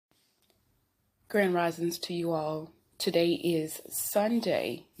Grand Risings to you all. Today is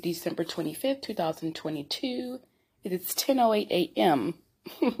Sunday, December 25th, 2022. It is 10:08 a.m.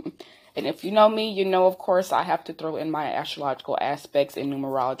 And if you know me, you know, of course, I have to throw in my astrological aspects and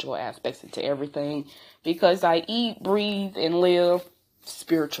numerological aspects into everything because I eat, breathe, and live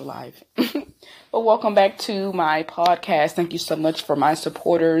spiritual life. But welcome back to my podcast. Thank you so much for my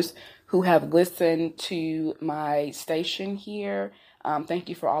supporters who have listened to my station here. Thank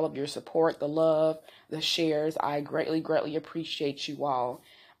you for all of your support, the love, the shares. I greatly appreciate you all.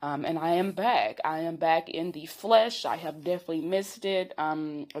 And I am back. I am back in the flesh. I have definitely missed it.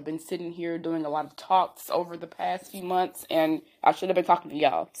 I've been sitting here doing a lot of talks over the past few months, and I should have been talking to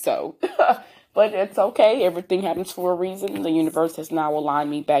y'all. So, but it's okay. Everything happens for a reason. The universe has now aligned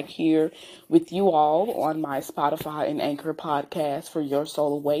me back here with you all on my Spotify and Anchor podcast for Your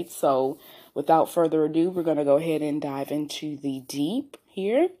Soul Awaits. So, without further ado, we're going to go ahead and dive into the deep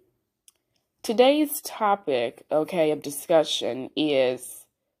here. Today's topic, of discussion is,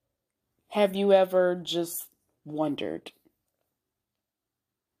 have you ever just wondered?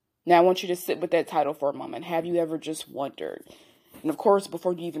 Now, I want you to sit with that title for a moment. Have you ever just wondered? And of course,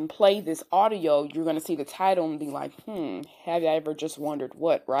 before you even play this audio, you're going to see the title and be like, have I ever just wondered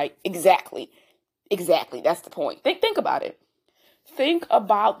what, right? Exactly. That's the point. Think about it. Think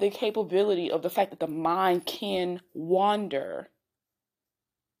about the capability of the fact that the mind can wander.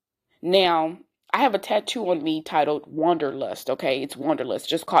 Now, I have a tattoo on me titled Wanderlust, okay? It's Wanderlust,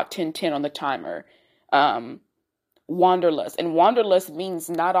 just caught 1010 on the timer. Wanderlust. And wanderlust means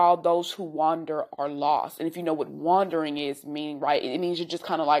not all those who wander are lost. And if you know what wandering is, meaning, right, it means you're just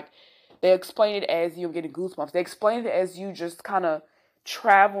kind of like, they explain it as you're getting goosebumps. They explain it as you just kind of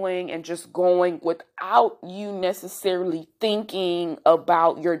traveling and just going without you necessarily thinking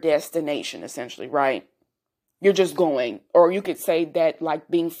about your destination, essentially, right? You're just going, or you could say that like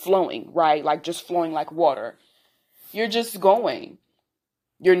being flowing, right? Like just flowing like water. You're just going.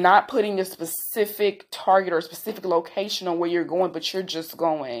 You're not putting a specific target or a specific location on where you're going, but you're just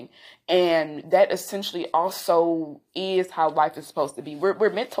going. And that essentially also is how life is supposed to be. We're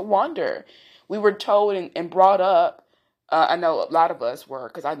meant to wander. We were told and brought up, I know a lot of us were,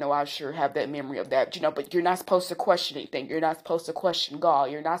 because I know I sure have that memory of that, but you're not supposed to question anything. You're not supposed to question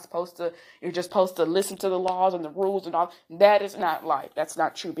God. You're just supposed to listen to the laws and the rules and all. That is not life. That's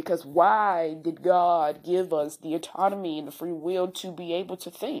not true. Because why did God give us the autonomy and the free will to be able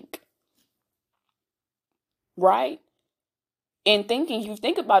to think? Right? And thinking, you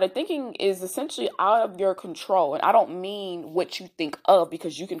think about it, thinking is essentially out of your control. And I don't mean what you think of,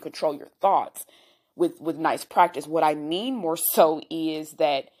 because you can control your thoughts with nice practice. What I mean more so is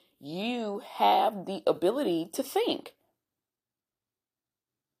that you have the ability to think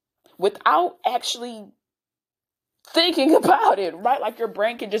without actually thinking about it, right? Like your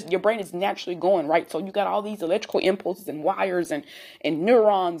brain is naturally going, right? So you got all these electrical impulses and wires and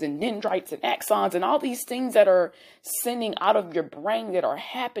neurons and dendrites and axons and all these things that are sending out of your brain that are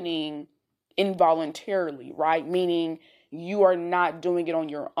happening involuntarily, right? Meaning you are not doing it on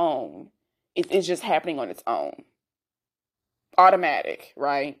your own. It's just happening on its own. Automatic,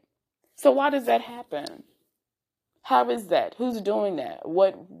 right? So why does that happen? How is that? Who's doing that?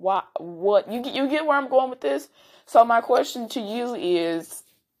 What? You get where I'm going with this? So my question to you is,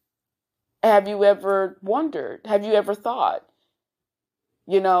 have you ever wondered? Have you ever thought?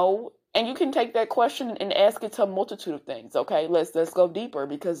 And you can take that question and ask it to a multitude of things. Okay, let's go deeper,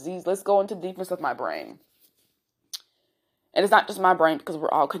 because let's go into the deepness of my brain. And it's not just my brain, because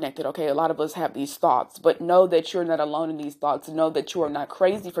we're all connected, okay? A lot of us have these thoughts, but know that you're not alone in these thoughts. Know that you are not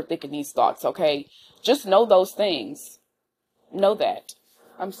crazy for thinking these thoughts, okay? Just know those things. Know that.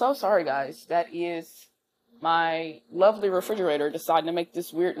 I'm so sorry, guys. That is my lovely refrigerator deciding to make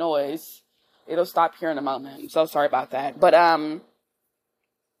this weird noise. It'll stop here in a moment. I'm so sorry about that. But,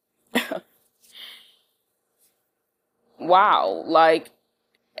 wow, like,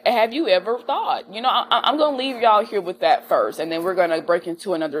 have you ever thought? I'm going to leave y'all here with that first, and then we're going to break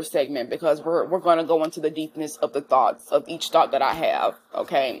into another segment, because we're going to go into the deepness of the thoughts of each thought that I have,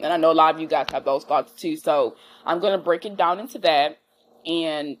 okay? And I know a lot of you guys have those thoughts too, so I'm going to break it down into that,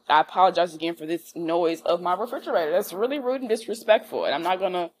 and I apologize again for this noise of my refrigerator. That's really rude and disrespectful, and I'm not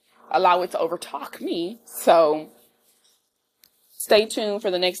going to allow it to overtalk me, so stay tuned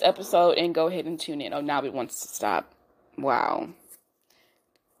for the next episode and go ahead and tune in. Oh, now it wants to stop. Wow.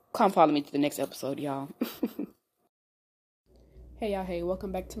 Come follow me to the next episode, y'all. Hey, y'all. Hey,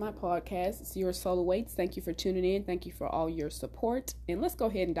 welcome back to my podcast. It's Your Soul Awaits. Thank you for tuning in. Thank you for all your support. And let's go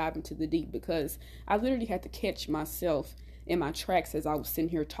ahead and dive into the deep, because I literally had to catch myself in my tracks as I was sitting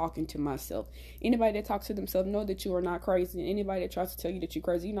here talking to myself. Anybody that talks to themselves know that you are not crazy. And anybody that tries to tell you that you're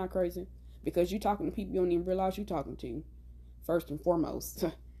crazy, you're not crazy. because you're talking to people you don't even realize you're talking to, first and foremost.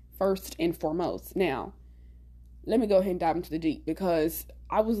 First and foremost. Now, let me go ahead and dive into the deep, because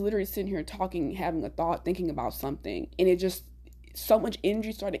I was literally sitting here talking, having a thought, thinking about something, and it just, so much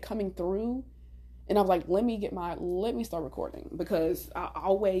energy started coming through, and I was like, let me start recording, because I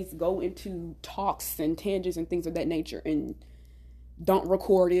always go into talks and tangents and things of that nature and don't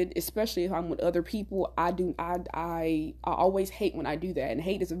record it, especially if I'm with other people. I always hate when I do that, and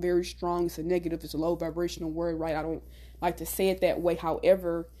hate is a very strong, it's a negative, it's a low vibrational word, right? I don't like to say it that way.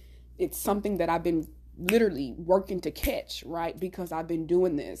 However, it's something that I've been literally working to catch, right? Because I've been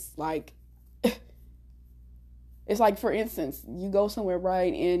doing this. Like, it's like, for instance, you go somewhere,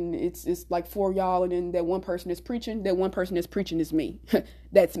 right? And it's like 4 y'all, and then that one person is preaching. That one person is preaching is me.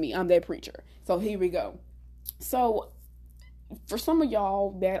 That's me. I'm that preacher. So here we go. So for some of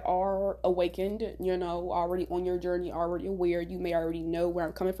y'all that are awakened, already on your journey, already aware, you may already know where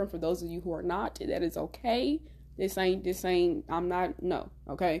I'm coming from. For those of you who are not, that is okay. This ain't, I'm not, no,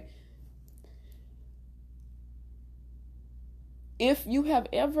 okay? If you have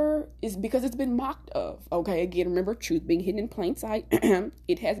ever, it's because it's been mocked of, okay? Again, remember, truth being hidden in plain sight.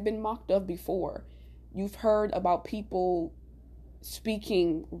 It has been mocked of before. You've heard about people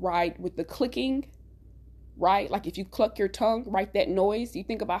speaking, right, with the clicking, right? Like if you cluck your tongue, right, that noise. You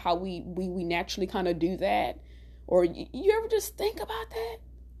think about how we naturally kind of do that. Or you ever just think about that?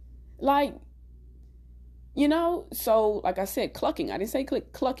 Like, so like I said, clucking. I didn't say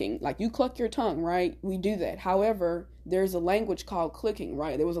clucking. Like you cluck your tongue, right? We do that. However, there's a language called clicking,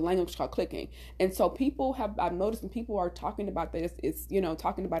 right? There was a language called clicking. And so I've noticed when people are talking about this, it's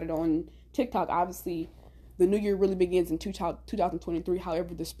talking about it on TikTok. Obviously, the new year really begins in 2023.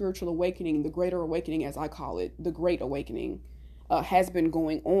 However, the spiritual awakening, the greater awakening, as I call it, the great awakening, has been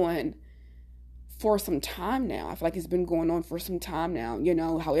going on for some time now. I feel like it's been going on for some time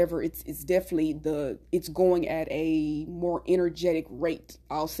now, however, it's definitely it's going at a more energetic rate.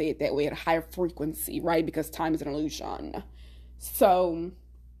 I'll say it that way, at a higher frequency, right? Because time is an illusion. So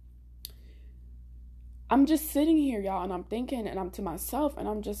I'm just sitting here, y'all, and I'm thinking, and I'm to myself, and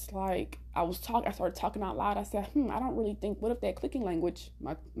I'm just like, I started talking out loud. I said, I don't really think, what if that clicking language,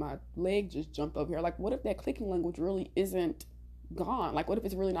 my leg just jumped up here. Like, what if that clicking language really isn't gone? Like, what if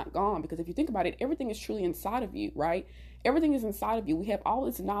it's really not gone? Because if you think about it, everything is truly inside of you, right? Everything is inside of you. We have all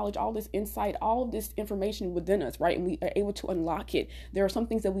this knowledge, all this insight, all of this information within us, right? And we are able to unlock it. There are some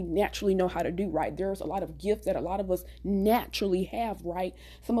things that we naturally know how to do, right? There's a lot of gifts that a lot of us naturally have, right?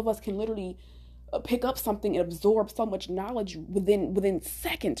 Some of us can literally pick up something and absorb so much knowledge within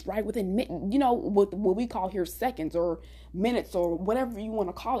seconds, right? Within, what we call here seconds or minutes or whatever you want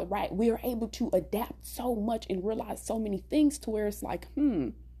to call it, right? We are able to adapt so much and realize so many things to where it's like,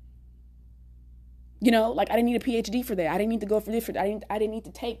 like I didn't need a PhD for that. I didn't need to go for this. I didn't need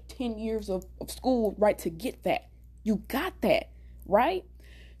to take 10 years of school, right, to get that. You got that, right?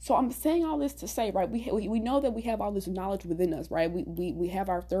 So I'm saying all this to say, right, we know that we have all this knowledge within us, right? We have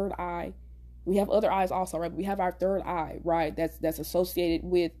our third eye. We have other eyes also, right? We have our third eye, right? That's associated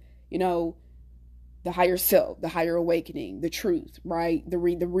with, the higher self, the higher awakening, the truth, right? The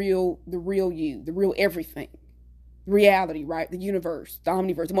real you, the real everything, reality, right? The universe, the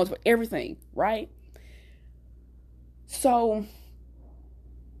omniverse, the multiverse, everything, right? So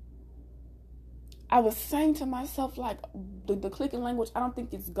I was saying to myself, like, the clicking language, I don't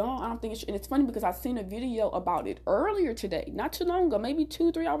think it's gone. I don't think and it's funny because I seen a video about it earlier today, not too long ago, maybe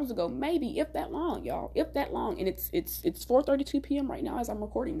 2-3 hours ago, maybe, if that long, y'all, if that long. And it's 4:32 p.m. right now as I'm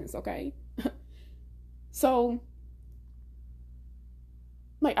recording this, okay? So,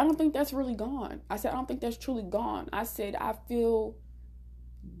 like, I don't think that's really gone. I said, I don't think that's truly gone. I said, I feel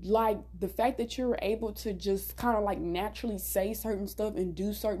like the fact that you're able to just kind of like naturally say certain stuff and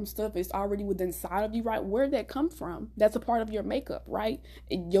do certain stuff is already within inside of you, right? Where'd that come from? That's a part of your makeup, right?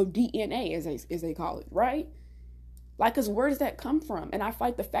 Your DNA, as they call it, right? Like, because where does that come from? And I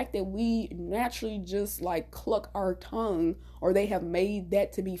fight the fact that we naturally just like cluck our tongue, or they have made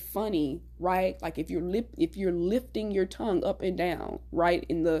that to be funny, right? Like if you're lifting your tongue up and down, right,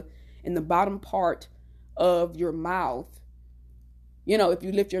 in the bottom part of your mouth, if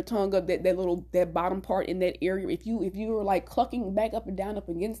you lift your tongue up, that bottom part in that area, if you were like clucking back up and down up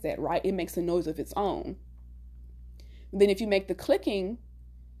against that, right, it makes a noise of its own. Then if you make the clicking,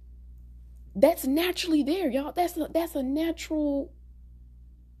 that's naturally there, y'all. That's a natural.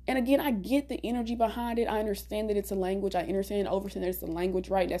 And again, I get the energy behind it. I understand that it's a language. I understand that it's a language,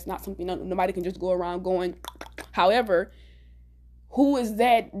 right? That's not something nobody can just go around going. However, who is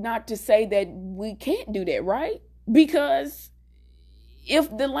that not to say that we can't do that, right? Because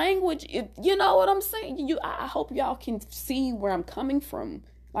if the language, you know what I'm saying? I hope y'all can see where I'm coming from.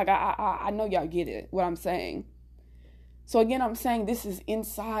 Like, I know y'all get it, what I'm saying. So again, I'm saying this is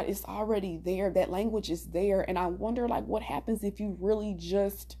inside. It's already there. That language is there. And I wonder, like, what happens if you really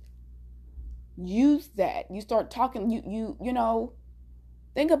just use that? You start talking, you know,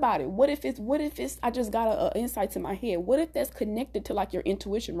 think about it. What if it's, I just got a insights in my head. What if that's connected to like your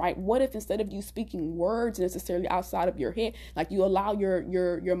intuition, right? What if instead of you speaking words necessarily outside of your head, like you allow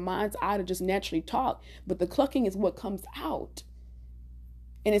your mind's eye to just naturally talk, but the clucking is what comes out.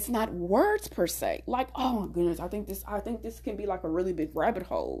 And it's not words per se. Like, oh my goodness, I think this can be like a really big rabbit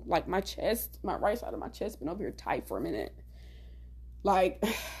hole. Like my chest, my right side of my chest been over here tight for a minute. Like,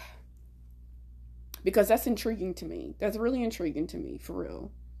 because that's intriguing to me. That's really intriguing to me, for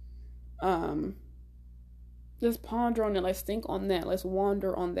real. Let's ponder on it. Let's think on that. Let's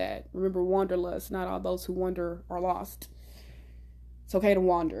wander on that. Remember, wanderlust. Not all those who wander are lost. It's okay to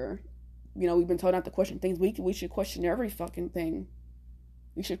wander. You know, we've been told not to question things. We should question every fucking thing.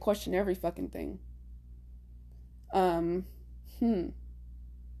 We should question every fucking thing. I'm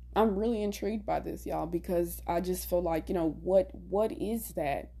really intrigued by this, y'all, because I just feel like, you know, what is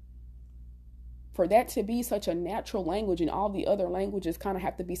that? For that to be such a natural language, and all the other languages kind of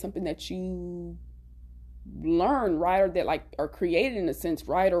have to be something that you learn, right? Or that like are created in a sense,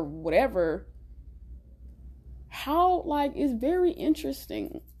 right? Or whatever. How, like, it's very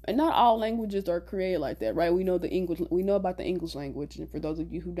interesting. And not all languages are created like that, right? We know about the English language. And for those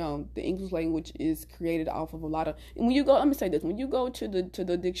of you who don't, the English language is created off of a lot of, and when you go, let me say this, when you go to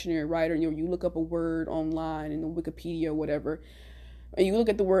the dictionary, right? Or you look up a word online in the Wikipedia or whatever, and you look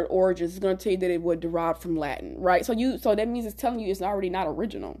at the word origins, it's going to tell you that it would derive from Latin, right? So that means it's telling you it's already not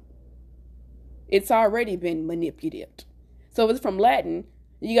original. It's already been manipulated. So if it's from Latin,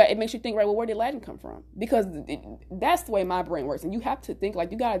 it makes you think, right, well, where did Latin come from? Because that's the way my brain works. And you have to think,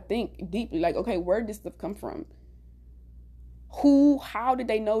 like, you got to think deeply, like, okay, where did this stuff come from? How did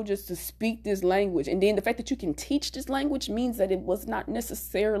they know just to speak this language? And then the fact that you can teach this language means that it was not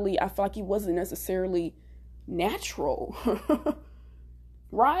necessarily, I feel like it wasn't necessarily natural.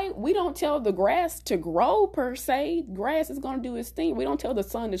 Right? We don't tell the grass to grow per se. Grass is going to do its thing. We don't tell the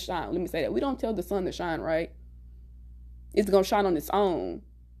sun to shine. Let me say that. We don't tell the sun to shine, right? It's going to shine on its own.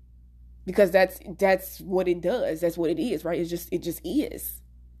 Because that's what it does. That's what it is, right? It just is.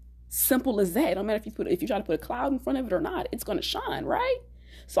 Simple as that. No matter if you try to put a cloud in front of it or not, it's going to shine, right?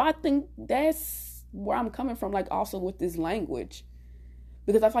 So I think that's where I'm coming from, like also with this language.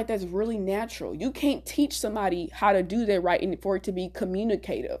 Because I feel like that's really natural. You can't teach somebody how to do that, right, and for it to be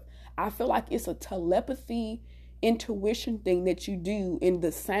communicative. I feel like it's a telepathy, intuition thing that you do, and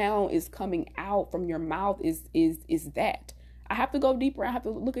the sound is coming out from your mouth is that. I have to go deeper. I have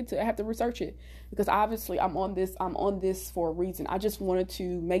to look into it. I have to research it, because obviously I'm on this for a reason. I just wanted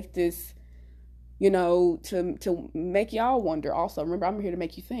to make this, you know, to make y'all wonder. Also, remember, I'm here to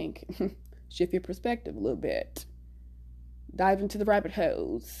make you think. Shift your perspective a little bit. Dive into the rabbit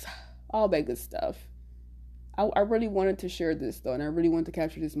holes, all that good stuff. I really wanted to share this though, and I really wanted to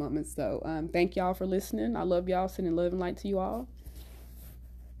capture this moment. So thank y'all for listening. I love y'all. Sending love and light to you all.